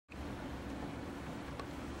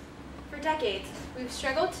decades, we've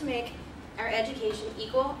struggled to make our education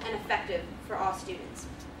equal and effective for all students.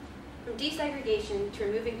 From desegregation to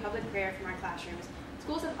removing public prayer from our classrooms,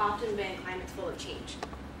 schools have often been climates full of change.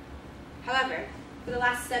 However, for the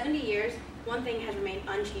last 70 years, one thing has remained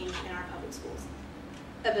unchanged in our public schools: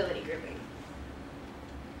 ability grouping.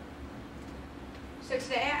 So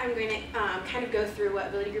today I'm going to kind of go through what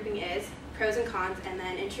ability grouping is, pros and cons, and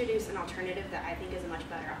then introduce an alternative that I think is a much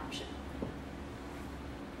better option.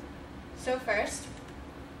 So first,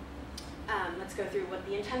 let's go through what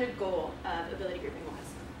the intended goal of ability grouping was.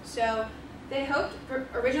 So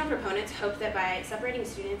original proponents hoped that by separating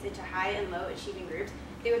students into high and low achieving groups,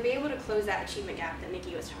 they would be able to close that achievement gap that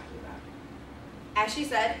Nikki was talking about. As she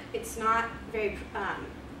said, it's not very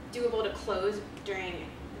doable to close during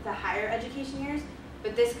the higher education years,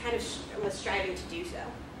 but this kind of was striving to do so.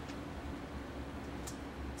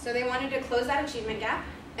 So they wanted to close that achievement gap,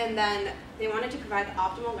 and then they wanted to provide the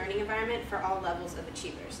optimal learning environment for all levels of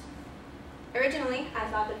achievers. Originally, I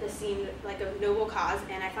thought that this seemed like a noble cause,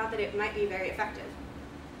 and I thought that it might be very effective.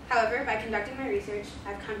 However, by conducting my research,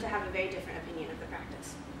 I've come to have a very different opinion of the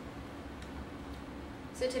practice.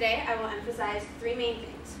 So today, I will emphasize three main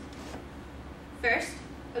things. First,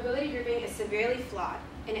 ability grouping is severely flawed,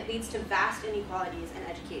 and it leads to vast inequalities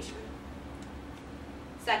in education.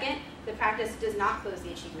 Second, the practice does not close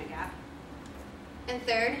the achievement gap. And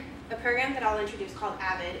third, a program that I'll introduce called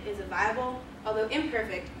AVID is a viable, although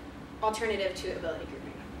imperfect, alternative to ability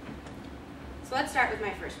grouping. So let's start with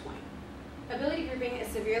my first point. Ability grouping is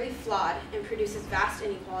severely flawed and produces vast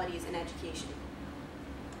inequalities in education.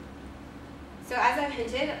 So as I've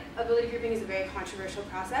hinted, ability grouping is a very controversial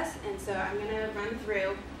process, and so I'm going to run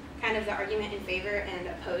through kind of the argument in favor and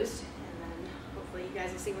opposed, and then hopefully you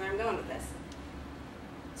guys will see where I'm going with this.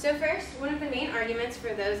 So first, one of the main arguments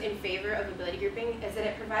for those in favor of ability grouping is that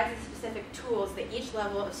it provides the specific tools that each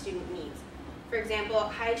level of student needs. For example,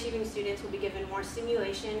 high-achieving students will be given more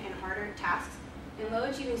stimulation and harder tasks, and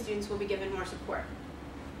low-achieving students will be given more support.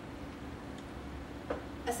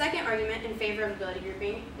 A second argument in favor of ability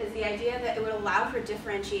grouping is the idea that it would allow for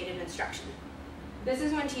differentiated instruction. This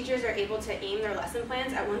is when teachers are able to aim their lesson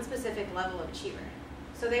plans at one specific level of achiever.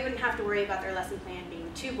 So they wouldn't have to worry about their lesson plan being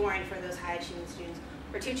too boring for those high-achieving students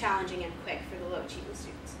or too challenging and quick for the low-achieving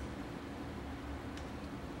students.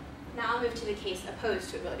 Now I'll move to the case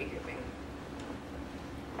opposed to ability grouping.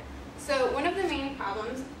 So one of the main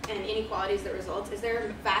problems and inequalities that results is there are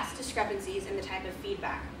vast discrepancies in the type of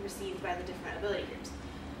feedback received by the different ability groups.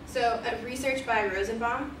 So research by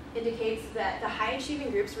Rosenbaum indicates that the high-achieving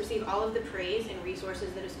groups receive all of the praise and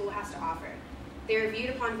resources that a school has to offer. They are viewed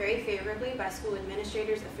upon very favorably by school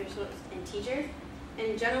administrators, officials, and teachers,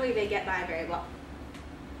 and generally they get by very well.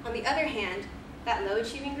 On the other hand, that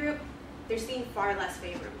low-achieving group, they're seen far less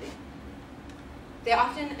favorably. They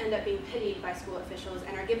often end up being pitied by school officials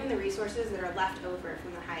and are given the resources that are left over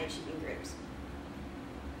from the high-achieving groups.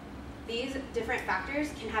 These different factors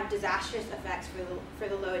can have disastrous effects for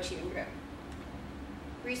the low-achieving group.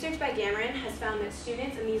 Research by Gammaren has found that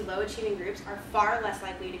students in these low-achieving groups are far less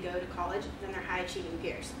likely to go to college than their high-achieving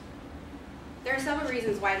peers. There are several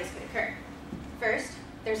reasons why this could occur. First,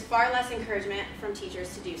 there's far less encouragement from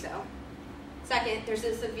teachers to do so. Second, there's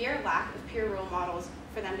a severe lack of peer role models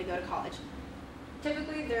for them to go to college.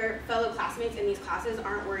 Typically, their fellow classmates in these classes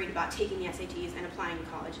aren't worried about taking the SATs and applying to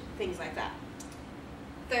college, things like that.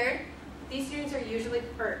 Third, these students are usually,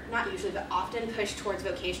 or not usually, but often pushed towards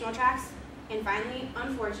vocational tracks. And finally,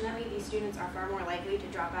 unfortunately, these students are far more likely to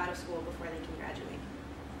drop out of school before they can graduate.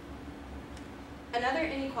 Another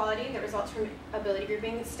inequality that results from ability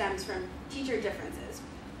grouping stems from teacher differences.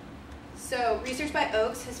 So research by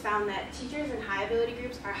Oakes has found that teachers in high ability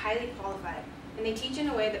groups are highly qualified, and they teach in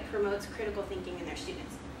a way that promotes critical thinking in their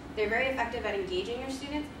students. They're very effective at engaging their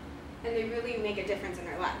students, and they really make a difference in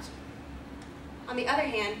their lives. On the other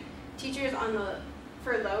hand, teachers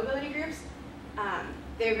for low ability groups,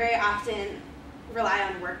 they very often rely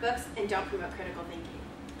on workbooks and don't promote critical thinking.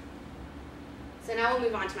 So now we'll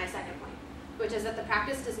move on to my second point, which is that the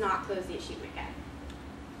practice does not close the achievement gap.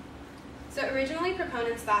 So originally,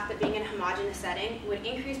 proponents thought that being in a homogeneous setting would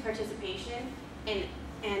increase participation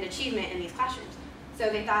and achievement in these classrooms. So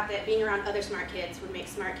they thought that being around other smart kids would make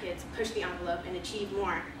smart kids push the envelope and achieve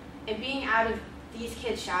more. And being out of these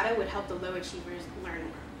kids' shadow would help the low achievers learn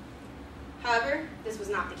more. However, this was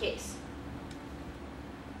not the case.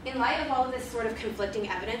 In light of all of this sort of conflicting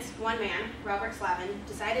evidence, one man, Robert Slavin,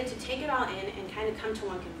 decided to take it all in and kind of come to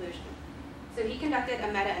one conclusion. So he conducted a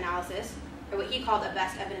meta-analysis, or what he called a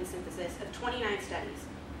best evidence synthesis, of 29 studies.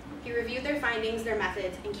 He reviewed their findings, their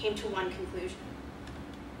methods, and came to one conclusion.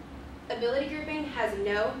 Ability grouping has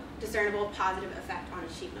no discernible positive effect on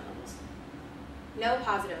achievement levels. No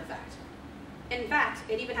positive effect. In fact,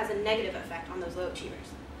 it even has a negative effect on those low achievers.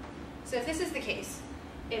 So if this is the case,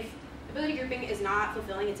 if ability grouping is not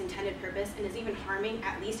fulfilling its intended purpose and is even harming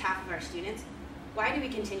at least half of our students, why do we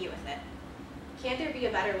continue with it? Can't there be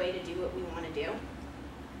a better way to do what we want to do?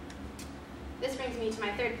 This brings me to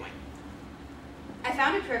my third point. I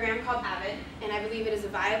found a program called AVID, and I believe it is a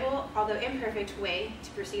viable, although imperfect, way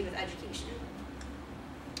to proceed with education.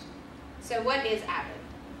 So what is AVID?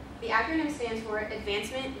 The acronym stands for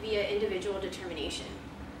Advancement via Individual Determination.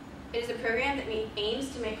 It is a program that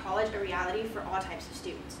aims to make college a reality for all types of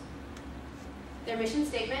students. Their mission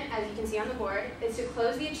statement, as you can see on the board, is to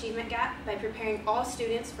close the achievement gap by preparing all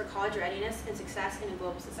students for college readiness and success in a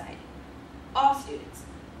global society. All students,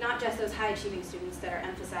 not just those high-achieving students that are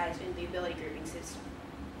emphasized in the ability grouping system.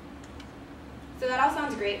 So that all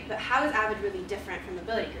sounds great, but how is AVID really different from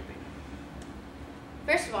ability grouping?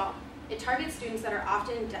 First of all, it targets students that are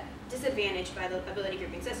often disadvantaged by the ability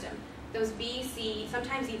grouping system. Those B, C,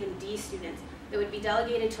 sometimes even D students that would be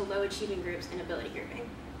delegated to low-achieving groups in ability grouping.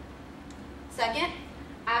 Second,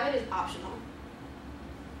 AVID is optional.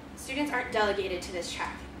 Students aren't delegated to this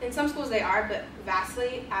track. In some schools they are, but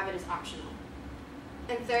vastly, AVID is optional.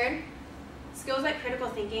 And third, skills like critical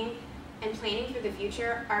thinking and planning for the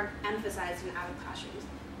future are emphasized in AVID classrooms.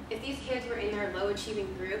 If these kids were in their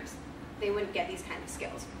low-achieving groups, they wouldn't get these kinds of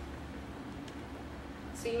skills.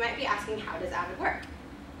 So you might be asking, how does AVID work?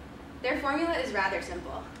 Their formula is rather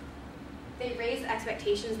simple. They raise the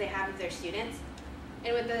expectations they have of their students,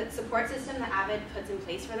 and with the support system that AVID puts in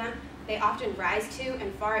place for them, they often rise to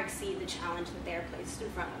and far exceed the challenge that they are placed in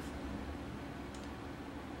front of.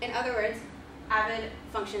 In other words, AVID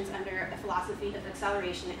functions under a philosophy of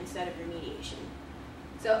acceleration instead of remediation.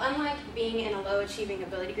 So unlike being in a low-achieving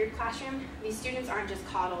ability group classroom, these students aren't just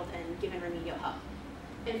coddled and given remedial help.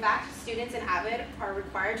 In fact, students in AVID are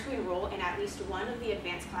required to enroll in at least one of the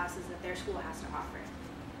advanced classes that their school has to offer.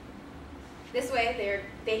 This way,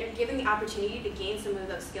 they are given the opportunity to gain some of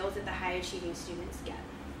those skills that the high-achieving students get.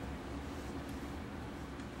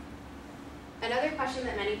 Another question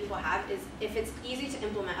that many people have is if it's easy to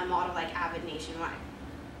implement a model like AVID nationwide.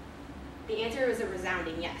 The answer is a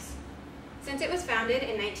resounding yes. Since it was founded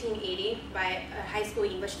in 1980 by a high school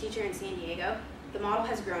English teacher in San Diego, the model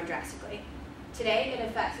has grown drastically. Today, it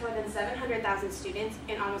affects more than 700,000 students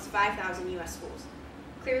in almost 5,000 US schools.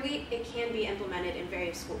 Clearly, it can be implemented in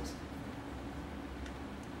various schools.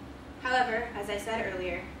 However, as I said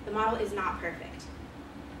earlier, the model is not perfect.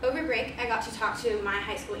 Over break, I got to talk to my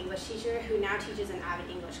high school English teacher who now teaches an AVID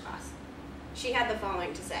English class. She had the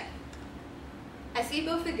following to say. I see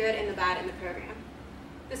both the good and the bad in the program.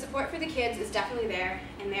 The support for the kids is definitely there,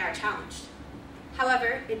 and they are challenged.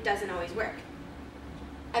 However, it doesn't always work.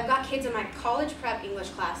 I've got kids in my college prep English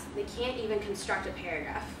class that can't even construct a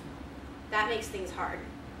paragraph. That makes things hard.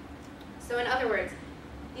 So in other words,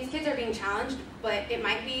 these kids are being challenged, but it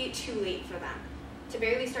might be too late for them. To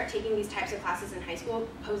barely start taking these types of classes in high school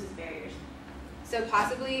poses barriers. So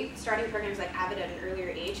possibly starting programs like AVID at an earlier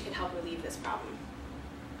age could help relieve this problem.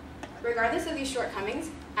 Regardless of these shortcomings,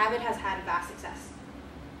 AVID has had vast success.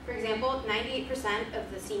 For example, 98% of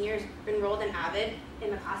the seniors enrolled in AVID in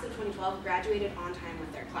the class of 2012 graduated on time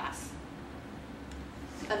with their class.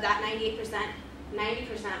 Of that 98%,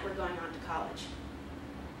 90% were going on to college.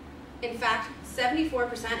 In fact,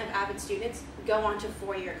 74% of AVID students go on to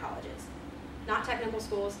four-year colleges. Not technical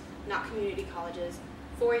schools, not community colleges,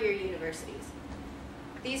 four-year universities.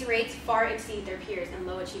 These rates far exceed their peers in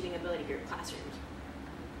low-achieving ability group classrooms.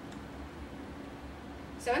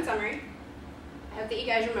 So in summary, I hope that you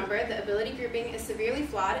guys remember that ability grouping is severely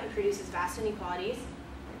flawed and produces vast inequalities.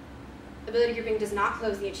 Ability grouping does not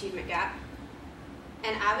close the achievement gap.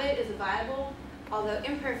 And AVID is a viable, although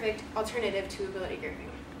imperfect, alternative to ability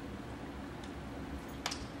grouping.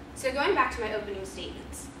 So going back to my opening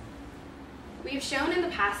statements, we have shown in the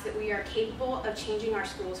past that we are capable of changing our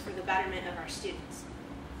schools for the betterment of our students.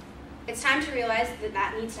 It's time to realize that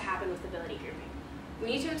that needs to happen with ability grouping. We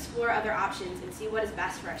need to explore other options and see what is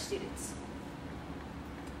best for our students.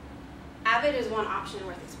 AVID is one option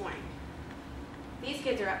worth exploring. These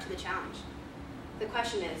kids are up to the challenge. The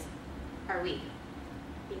question is, are we?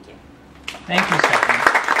 Thank you. Thank you, Stephanie.